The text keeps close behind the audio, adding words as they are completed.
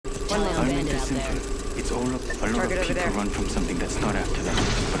One less I'll make bandit this out there. simple. It's all up. A lot Target of over people there. run from something that's not after them. But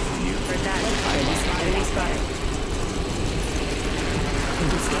for you, Heard that. Enemy spotted.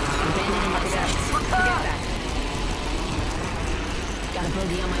 Good skip. Bandit in my sights. Forget that. Got a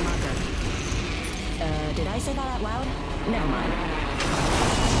bogey on my marker. Did I say that out loud? Never mind.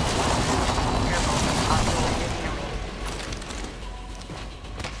 Careful. Hostile near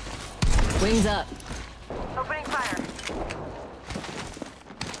me. Wings up. Opening fire.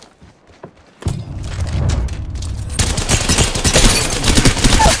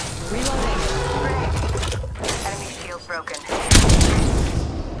 Reloading. Enemy shield broken.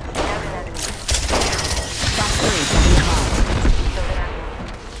 Down an enemy. Box 3, coming in hot. Killed an enemy.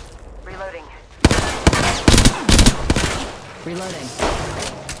 Reloading. Reloading.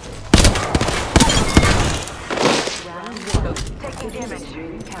 Taking damage.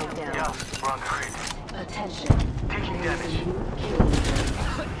 Countdown. Yeah, we're on the grid. Attention. Taking damage.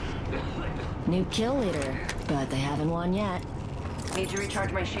 New kill leader, but they haven't won yet. Need to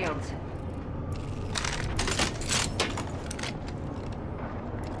recharge my shields.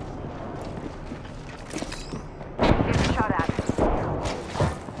 Getting shot at.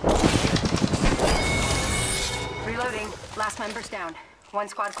 Reloading. Last members down. One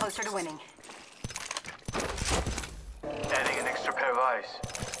squad closer to winning. Adding an extra pair of eyes.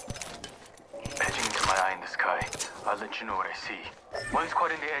 Patching into my eye in the sky. I'll let you know what I see. One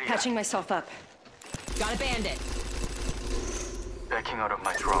squad in the area. Patching myself up. Got a bandit. Backing out of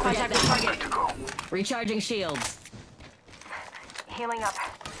my drone. Contact the target. Good to go. Recharging shields. Healing up.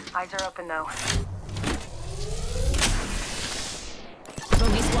 Eyes are open though.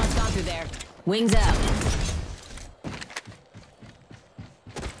 Bogey squad's gone through there. Wings out.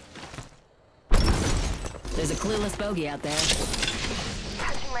 There's a clueless bogey out there.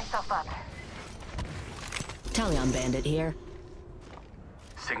 Patching myself up. Talion bandit here.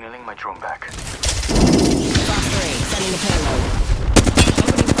 Signaling my drone back. Box 3, sending the payload.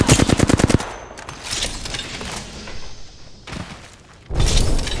 Opening flash.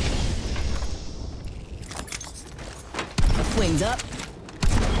 Wings up.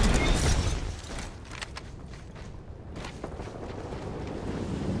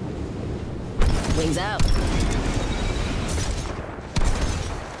 Wings out.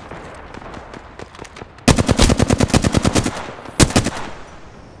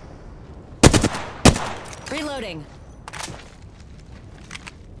 Reloading.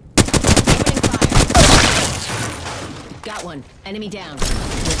 Opening fire. Got one. Enemy down.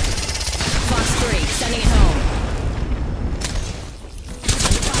 Fox 3, sending it home.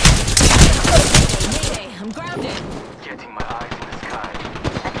 Mayday, I'm grounded. Getting my eyes in the sky.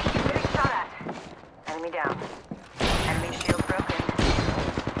 Getting shot at. Enemy down. Enemy shield broken.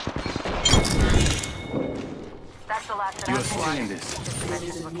 That's the last of you are that still squad. in this.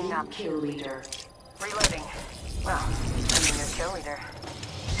 Dimensions looking up. Kill leader. Reloading. Well, I mean, your kill leader.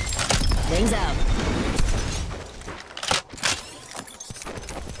 Wings out.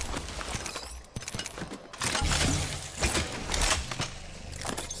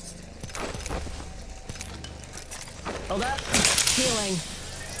 Hold up. Healing.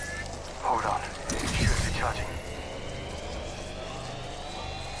 Hold on. Shields recharging.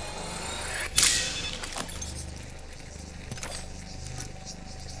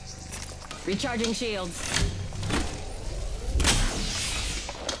 Recharging shields.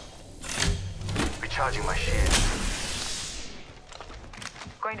 Recharging my shield.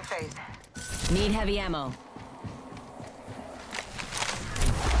 Going to phase. Need heavy ammo.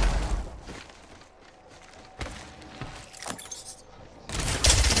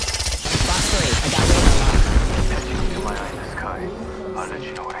 Box 3, I got radar lock. Patching into my eye in the sky. I'll let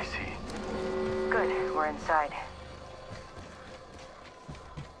you know what I see. Good. We're inside.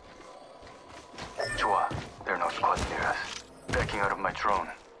 Chua, there are no squads near us. Backing out of my drone.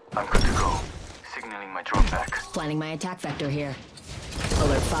 I'm good to go. Signaling my drone back. Planning my attack vector here.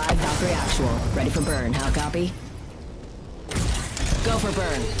 Alert 5, Valkyrie actual. Ready for burn. How copy? Go for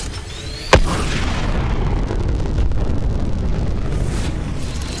burn.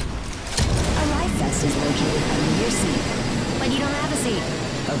 A life vest is located under your seat. But you don't have a seat.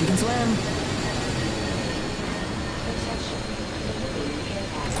 Hope you can swim.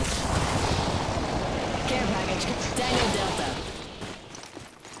 Care package. Daniel Delta.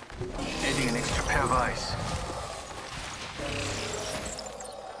 Adding an extra pair of eyes.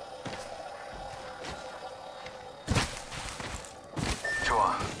 Chua,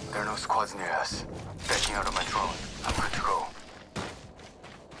 there are no squads near us. Backing out of my drone. I'm good to go.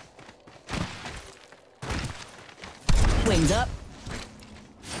 Wings up.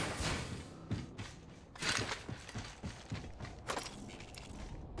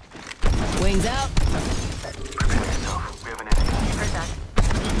 Wings out. Prepare yourself. We have an enemy. Heard that.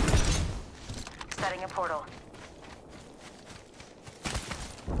 Setting a portal.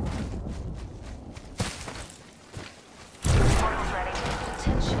 Portal's ready.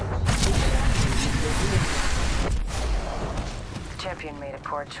 Champion made a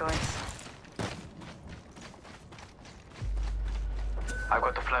poor choice. I've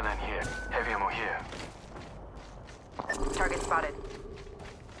got the flatline here. Heavy ammo here. Target spotted.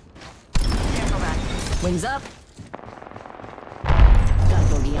 Cancel that. Wings up. Got a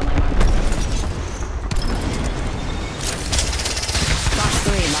bogey on my marker. Fox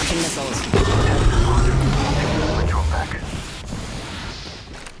 3 launching missiles. My drone back.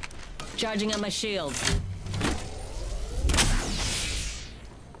 Charging on my shield.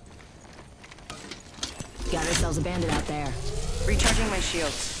 Got ourselves a bandit out there. Recharging my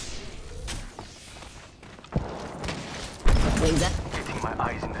shields. Wings up. Getting my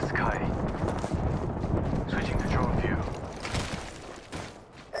eyes in the sky. Switching to drone view.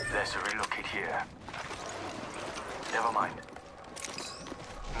 There's a relocate here. Never mind.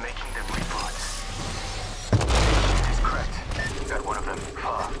 Making them reboots. It is correct. Got one of them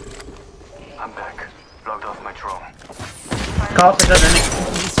far. I'm back. Logged off my drone. Call for the running.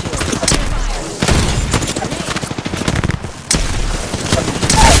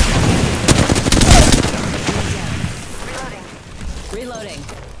 Reloading.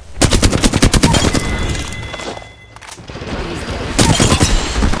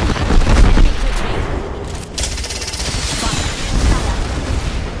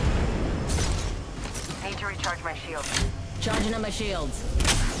 Need to recharge my shields. Charging on my shields.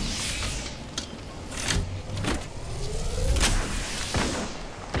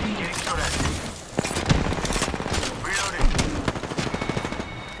 Getting shot at. Reloading.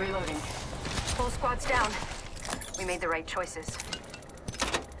 Reloading. Full squad's down. We made the right choices.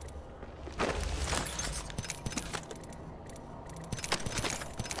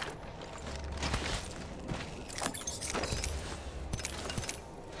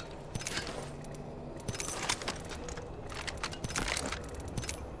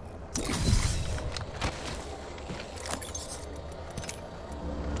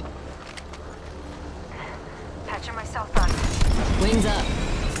 Patching myself up. Wings up.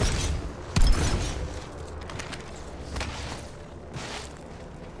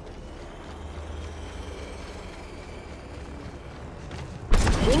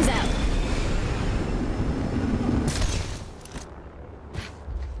 Wings out.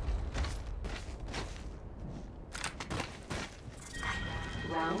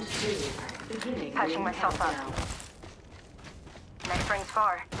 Round 2. Beginning Patching ring myself up. countdown. Next ring's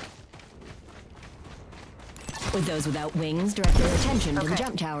far. With those without wings, direct their attention to the Okay.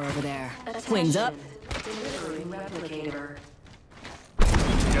 jump tower over there. Wings up. Attention. Delivering replicator.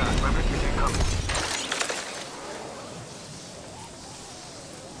 Yeah, replicator coming.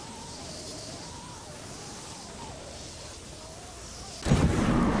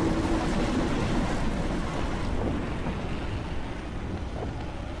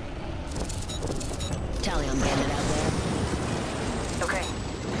 Talion bandit out there. Okay.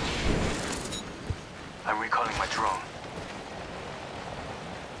 I'm recalling my drone.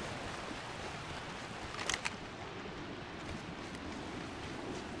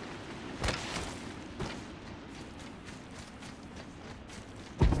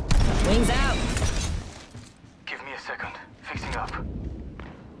 Wings out. Give me a second. Fixing up.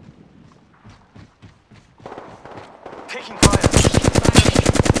 Taking fire.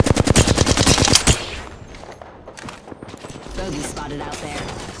 Bogey spotted out there.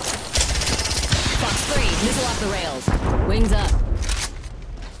 Fox 3, missile off the rails. Wings up.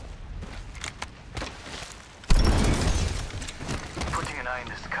 Putting an eye in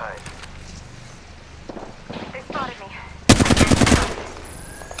the sky. They spotted me.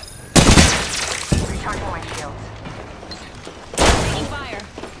 Recharging my shields. Taking fire.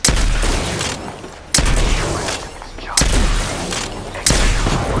 It's charged.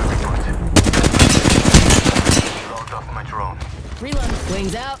 Logged off my drone. Reload.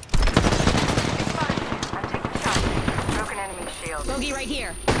 Wings out. They spotted me. I'm taking shots. Broken enemy shield. Bogey right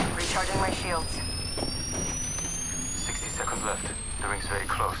here. Recharging my shields. 60 seconds left. The ring's very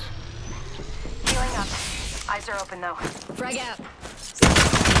close. Healing up. Eyes are open though. Frag out.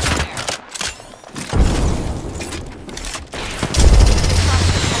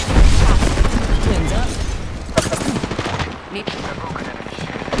 Wings up. A broken enemy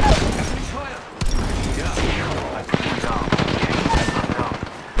shield. Enemy fire! Yeah. I put him down. I'm down.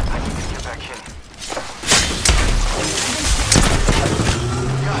 I need to get back in.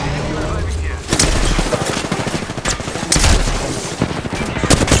 Yeah, enemy reviving here.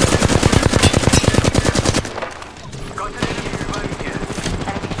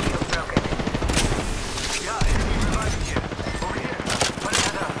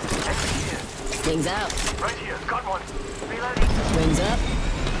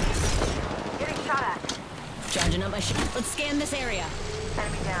 Charging up my Let's scan this area.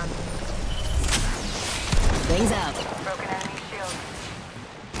 Enemy down. Wings out. Broken enemy shield.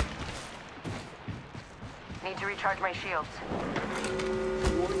 Need to recharge my shields.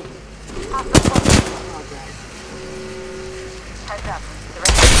 Hostile close. Heads up. The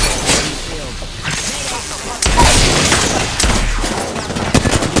rest Shield.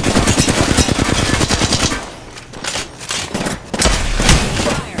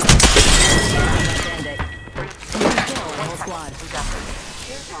 Fire. Bandit. Kill the whole squad. we got this.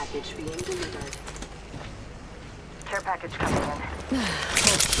 Care package being delivered. Care package coming in.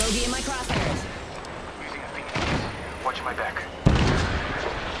 Bogey in my crosshairs. Using a Phoenix. Watch my back.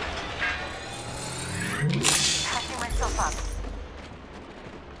 Patching myself up.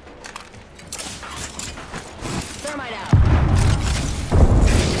 Thermite out.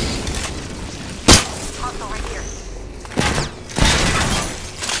 Hostile right here.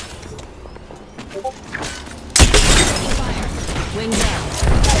 Fire. Wings out.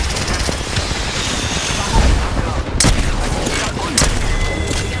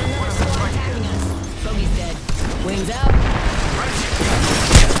 We got another squad attacking us. Bogey's dead. Wings out.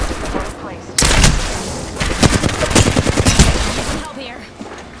 Well placed. Get some help here.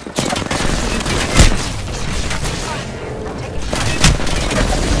 I'm taking shots.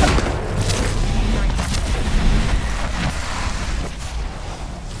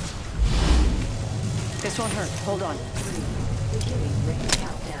 This won't hurt. Hold on. Beginning ring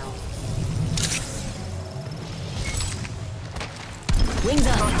countdown. Wings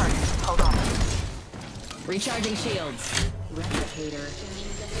up. Hold on. Recharging shields. Replicator.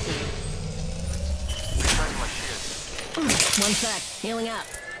 Recharging my shield. 1 sec. Healing up.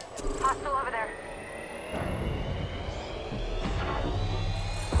 Hostile over there.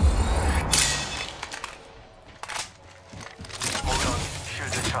 Hold on.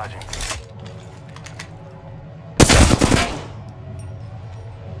 Shields are charging.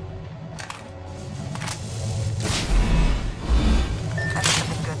 That's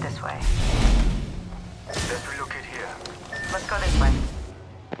something good this way. Let's relocate here. Let's go this way.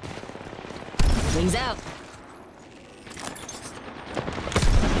 Wings out.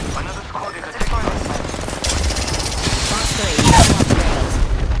 Another squad is Let's attacking explore us. this way. Box 3. Off the rails.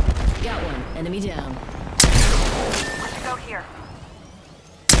 Got one. Enemy down. Let's go here.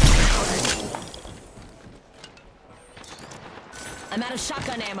 I'm out of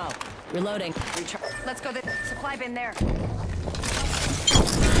shotgun ammo. Reloading. Let's go this supply bin there.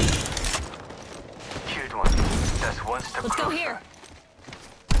 Killed one. That's one step Let's go closer. here.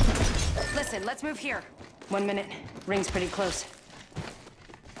 Listen, let's move here. 1 minute. Ring's pretty close.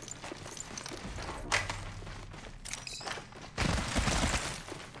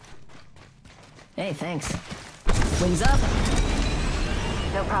 Hey, thanks. Wings up.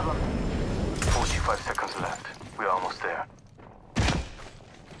 No problem. 45 seconds left. We're almost there.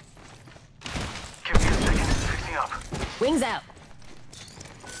 Give me a second. Fixing up. Wings out.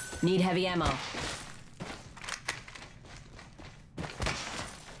 Need heavy ammo.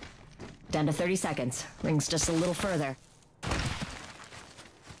 Down to 30 seconds. Ring's just a little further.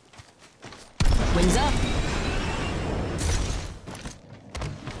 Wings up.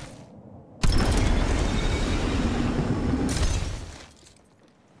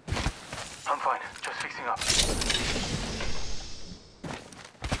 I'm fine. Just fixing up.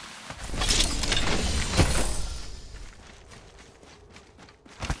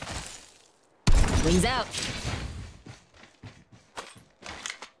 Wings out.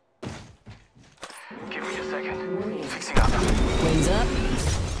 Give me a second. Fixing up. Wings up.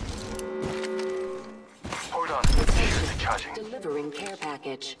 Hold on. Shields are charging. Delivering care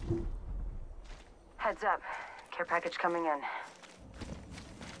package. Heads up. Care package coming in.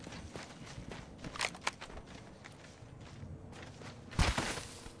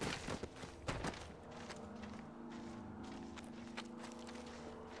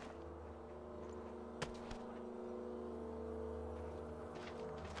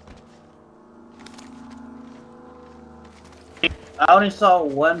 I only saw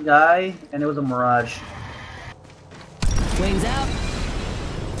one guy, and it was a Mirage. Wings out.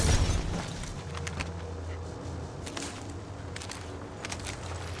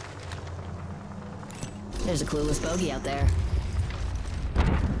 There's a clueless bogey out there.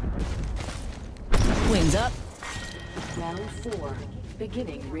 Wings up. Round 4.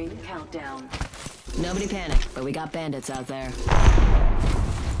 Beginning ring countdown. Nobody panic, but we got bandits out there.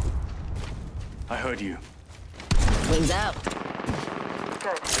 I heard you. Wings out.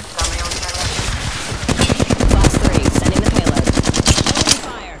 Good. Got my own side left. Box 3, sending the payload. Opening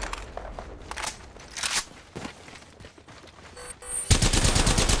fire.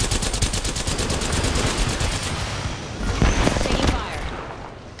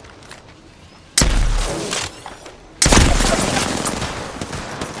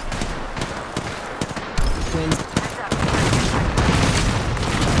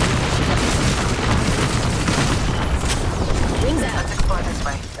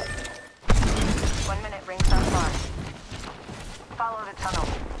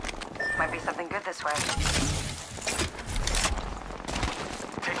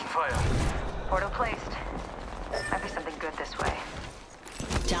 fire. Portal placed. Might be something good this way.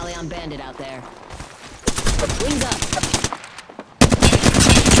 Tally on bandit out there. Wings up.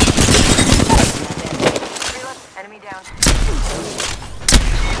 Reload. Enemy down.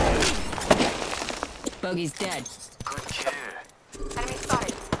 Bogey's dead. Good kill. Enemy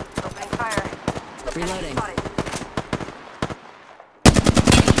spotted. Opening fire. Reloading. Enemy spotted.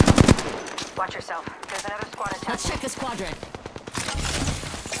 Watch yourself. There's another squad Let's attacking. check this quadrant.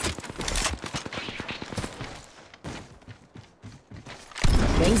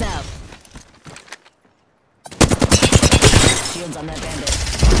 Wings out. Shields on that bandit.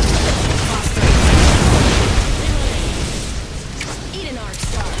 Fox 3. Reloading. Eat an arc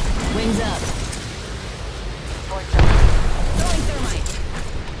star. Wings up. Voids up. Throwing thermite.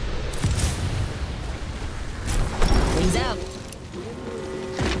 Wings out.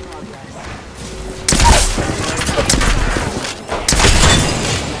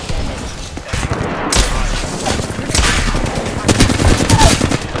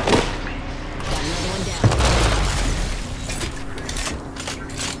 Got another one down.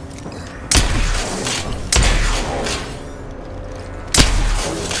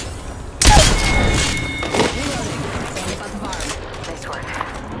 Reloading. Bandit got the farm. Nice work.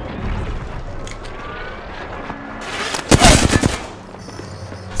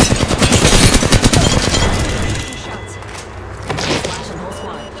 Two shots. Flash and whole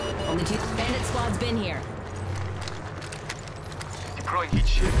squad. Only 2 bandit squad's been here. Deploying heat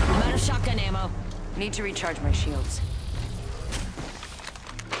shield. I'm out of shotgun ammo. Need to recharge my shields.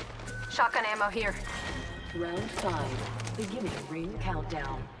 Shotgun ammo here. Round 5. Beginning ring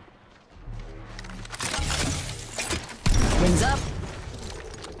countdown. Wings up.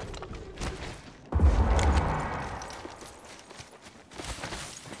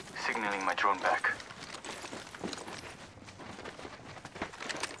 Signaling my drone back.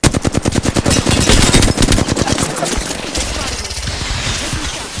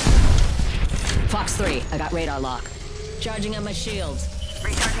 Fox 3, I got radar lock. Charging up my shields.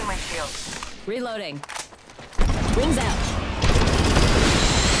 Recharging my shields. Reloading. Wings out.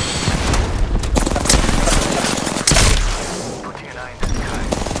 Putting an eye in the sky.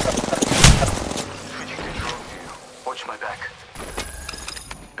 Switching to drone view. Watch my back.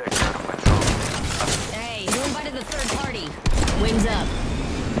 Back out of my drone. Hey, who invited the third party? Wings up.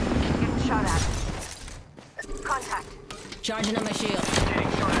 Getting shot at. Contact. Charging up my shield.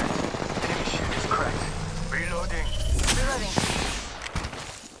 Getting shot at. Enemy shield is cracked. Reloading. Reloading.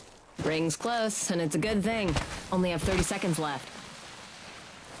 Ring's close, and it's a good thing. Only have 30 seconds left.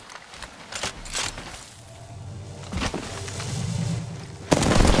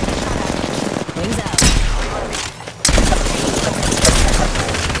 Wings out.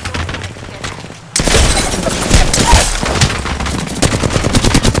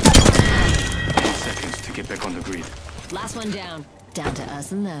 Seconds to get back on the grid. Last one down. Down to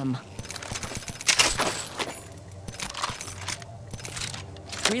us and them.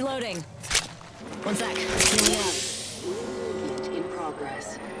 Reloading. One sec. Healing up. Movement in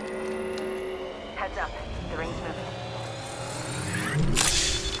progress. Heads up. The ring's moving.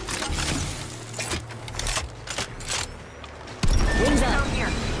 Wings Down up.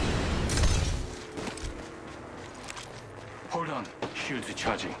 here. Hold on. Shields are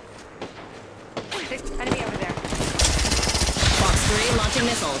charging. Enemy over there. Fox 3 launching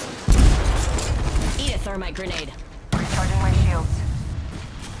missiles. Eat a thermite grenade. Recharging my shields.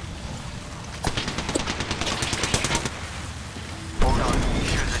 Hold on.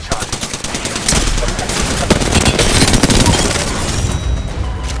 Shields are charging.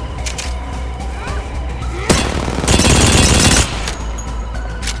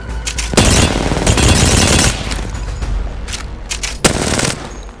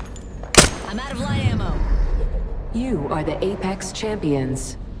 I'm out of light ammo. You are the Apex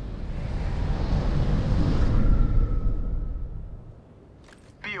Champions.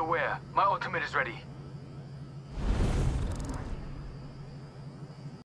 Be aware. My ultimate is ready.